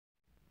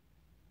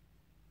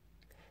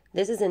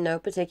This is in no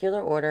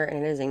particular order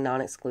and it is a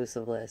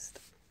non-exclusive list.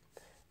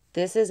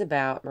 This is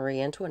about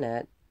Marie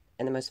Antoinette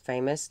and the most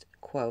famous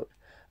quote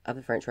of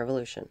the French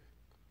Revolution.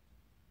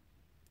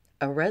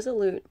 A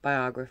resolute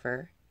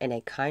biographer and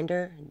a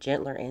kinder,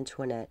 gentler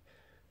Antoinette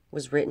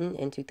was written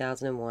in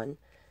 2001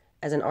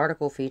 as an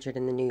article featured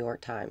in the New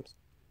York Times.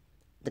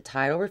 The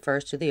title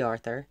refers to the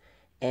author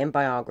and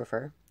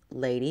biographer,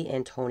 Lady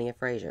Antonia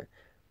Fraser.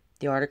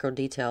 The article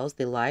details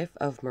the life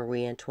of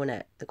Marie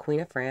Antoinette, the Queen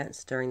of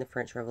France during the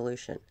French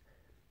Revolution.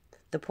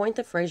 The point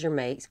that Fraser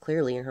makes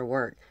clearly in her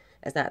work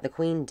is that the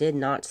Queen did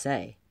not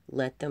say,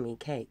 "Let them eat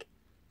cake."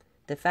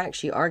 The fact,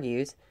 she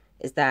argues,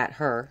 is that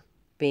her,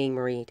 being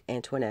Marie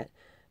Antoinette,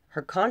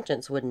 her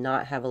conscience would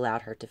not have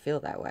allowed her to feel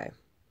that way.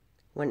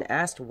 When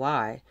asked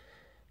why,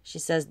 she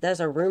says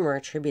there's a rumor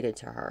attributed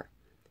to her,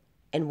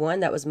 and one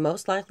that was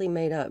most likely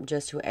made up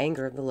just to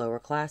anger the lower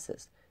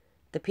classes.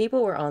 The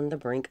people were on the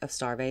brink of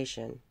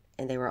starvation,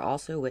 and they were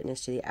also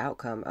witness to the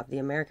outcome of the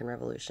American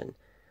Revolution.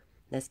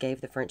 This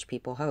gave the French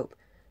people hope,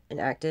 and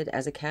acted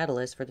as a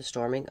catalyst for the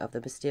storming of the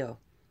Bastille.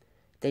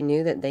 They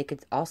knew that they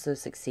could also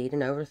succeed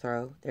and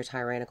overthrow their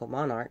tyrannical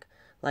monarch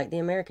like the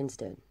Americans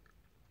did.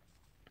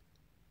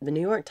 The New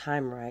York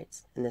Times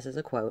writes, and this is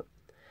a quote,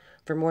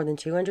 "For more than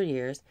 200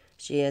 years,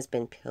 she has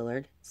been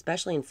pillared,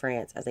 especially in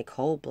France, as a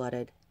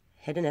cold-blooded,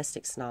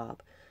 hedonistic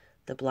snob,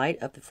 the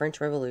blight of the French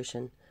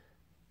Revolution,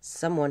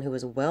 someone who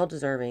was well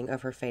deserving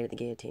of her fate at the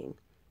guillotine."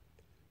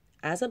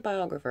 As a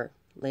biographer,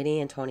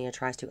 Lady Antonia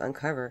tries to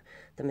uncover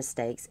the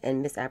mistakes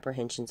and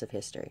misapprehensions of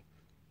history.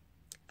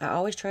 "I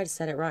always try to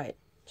set it right,"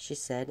 she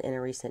said in a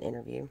recent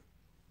interview.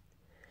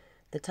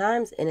 The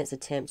Times, in its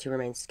attempt to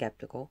remain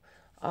skeptical,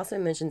 also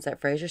mentions that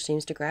Fraser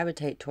seems to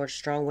gravitate towards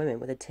strong women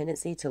with a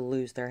tendency to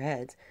lose their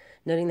heads,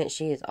 noting that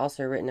she has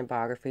also written a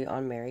biography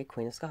on Mary,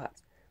 Queen of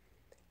Scots.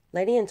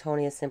 Lady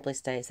Antonia simply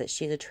states that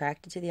she is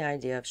attracted to the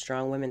idea of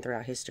strong women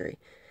throughout history.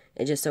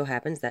 It just so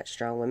happens that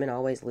strong women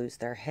always lose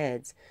their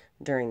heads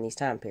during these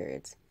time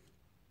periods.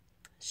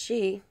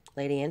 She,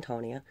 Lady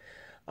Antonia,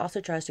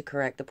 also tries to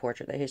correct the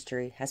portrait that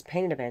history has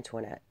painted of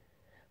Antoinette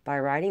by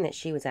writing that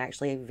she was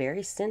actually a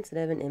very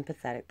sensitive and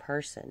empathetic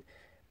person,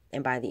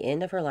 and by the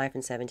end of her life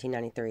in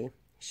 1793,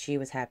 she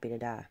was happy to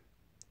die.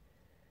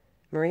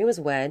 Marie was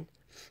wed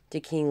to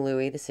King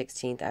Louis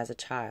XVI as a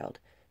child,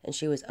 and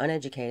she was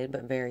uneducated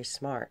but very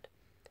smart.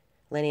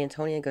 Lady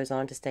Antonia goes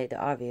on to state the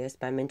obvious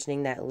by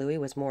mentioning that Louis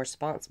was more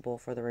responsible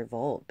for the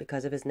revolt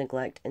because of his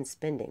neglect and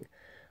spending.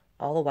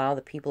 All the while,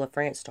 the people of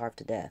France starved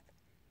to death.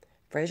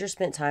 Fraser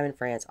spent time in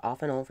France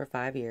off and on for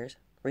 5 years,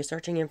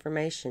 researching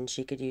information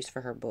she could use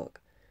for her book,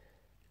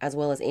 as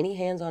well as any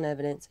hands-on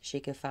evidence she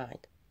could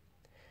find.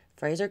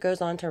 Fraser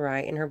goes on to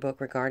write in her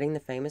book regarding the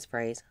famous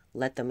phrase,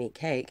 "Let them eat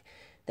cake,"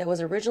 that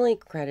was originally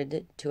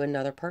credited to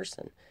another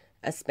person,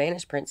 a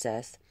Spanish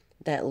princess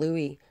that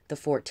Louis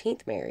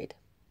XIV married.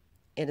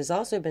 It has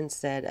also been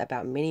said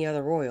about many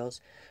other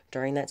royals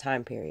during that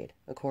time period,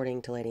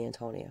 according to Lady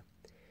Antonia.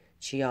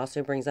 She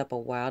also brings up a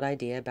wild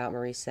idea about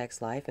Marie's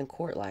sex life and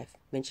court life,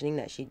 mentioning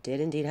that she did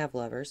indeed have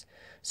lovers,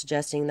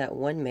 suggesting that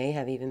one may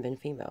have even been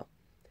female.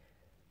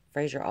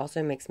 Fraser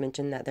also makes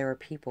mention that there were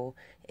people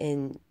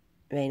in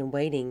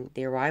waiting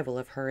the arrival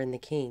of her and the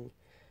king.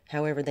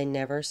 However, they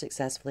never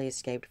successfully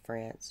escaped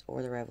France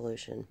or the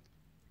Revolution.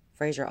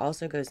 Fraser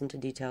also goes into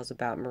details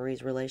about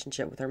Marie's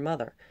relationship with her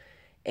mother,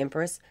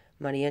 Empress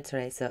Maria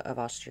Theresa of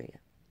Austria.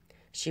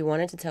 She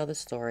wanted to tell the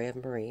story of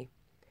Marie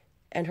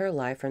and her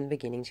life from the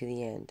beginning to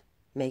the end,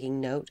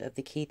 making note of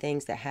the key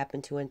things that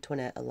happened to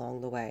Antoinette along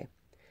the way.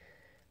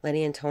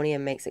 Lady Antonia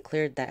makes it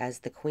clear that as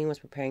the queen was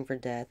preparing for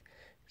death,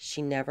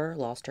 she never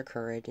lost her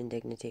courage and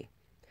dignity.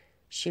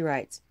 She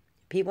writes,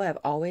 "People have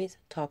always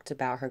talked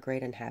about her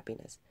great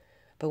unhappiness,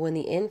 but when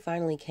the end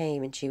finally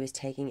came and she was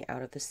taken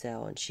out of the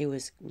cell and she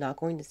was not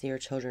going to see her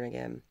children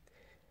again,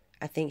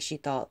 I think she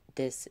thought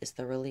this is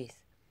the release."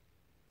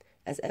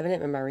 As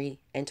evident in Marie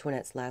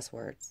Antoinette's last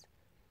words,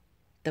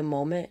 "The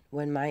moment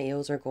when my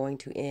ills are going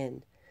to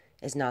end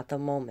is not the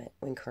moment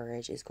when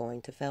courage is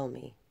going to fail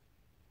me."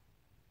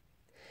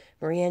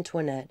 Marie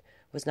Antoinette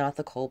was not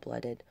the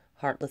cold-blooded,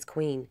 heartless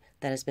queen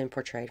that has been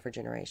portrayed for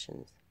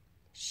generations.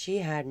 She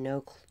had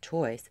no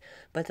choice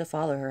but to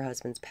follow her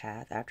husband's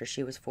path after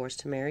she was forced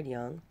to marry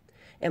young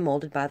and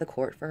molded by the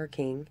court for her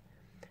king.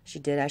 She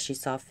did as she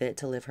saw fit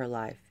to live her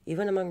life,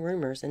 even among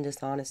rumors and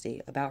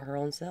dishonesty about her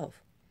own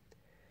self.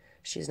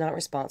 She is not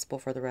responsible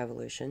for the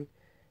revolution,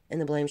 and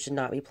the blame should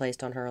not be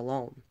placed on her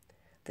alone.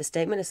 The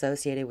statement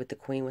associated with the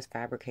queen was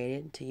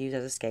fabricated to use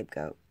as a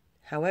scapegoat.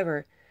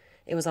 However,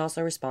 it was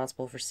also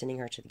responsible for sending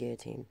her to the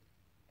guillotine.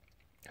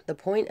 The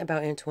point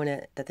about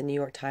Antoinette that the New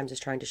York Times is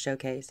trying to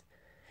showcase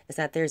is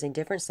that there is a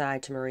different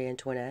side to Marie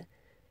Antoinette,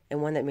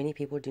 and one that many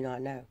people do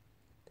not know.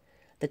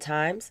 The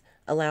Times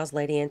allows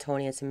Lady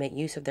Antonia to make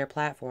use of their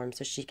platform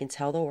so she can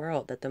tell the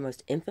world that the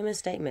most infamous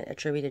statement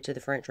attributed to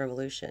the French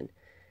Revolution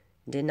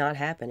did not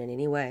happen in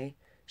any way,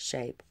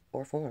 shape,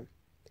 or form.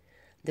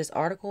 This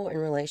article in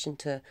relation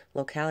to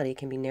locality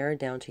can be narrowed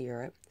down to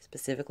Europe,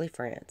 specifically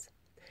France.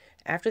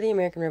 After the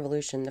American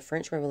Revolution, the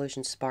French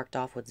Revolution sparked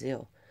off with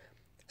zeal.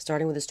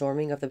 Starting with the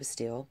storming of the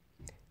Bastille,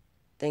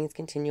 things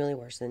continually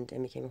worsened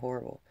and became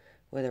horrible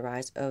with the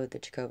rise of the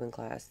Jacobin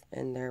class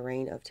and their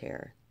reign of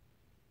terror.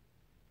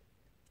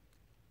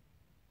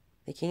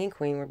 The king and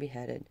queen were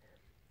beheaded,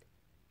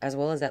 as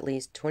well as at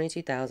least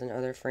 22,000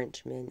 other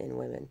French men and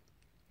women.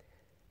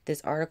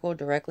 This article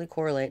directly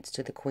correlates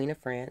to the Queen of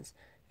France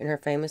and her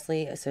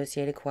famously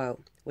associated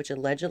quote, which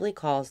allegedly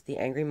caused the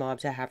angry mob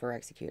to have her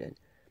executed.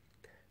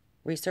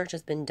 Research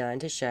has been done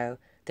to show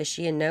that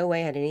she in no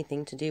way had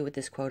anything to do with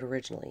this quote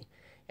originally,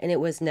 and it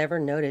was never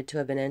noted to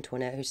have been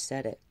Antoinette who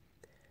said it.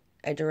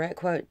 A direct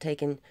quote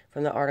taken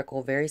from the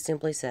article very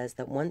simply says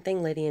that one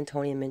thing Lady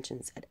Antonia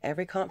mentions at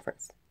every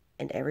conference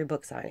and every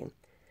book signing.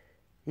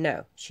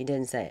 No, she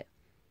didn't say it.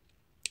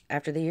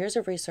 After the years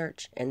of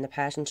research and the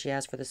passion she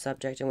has for the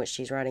subject in which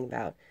she's writing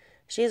about,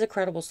 she is a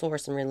credible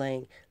source in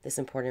relaying this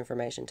important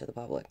information to the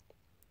public.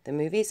 The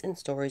movies and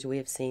stories we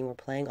have seen were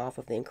playing off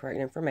of the incorrect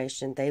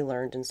information they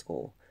learned in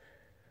school.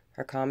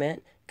 Her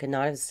comment could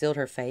not have sealed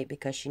her fate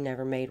because she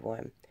never made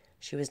one.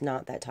 She was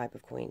not that type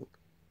of queen.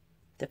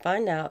 To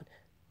find out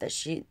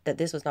that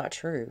this was not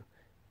true,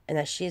 and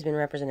that she has been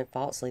represented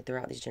falsely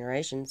throughout these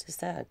generations is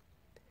sad.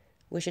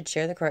 We should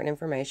share the correct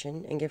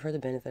information and give her the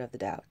benefit of the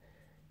doubt.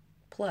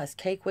 Plus,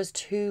 cake was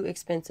too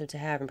expensive to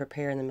have and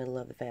prepare in the middle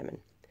of the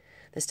famine.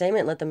 The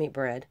statement, "let them eat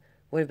bread,"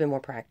 would have been more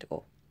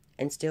practical,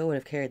 and still would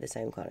have carried the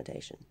same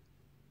connotation.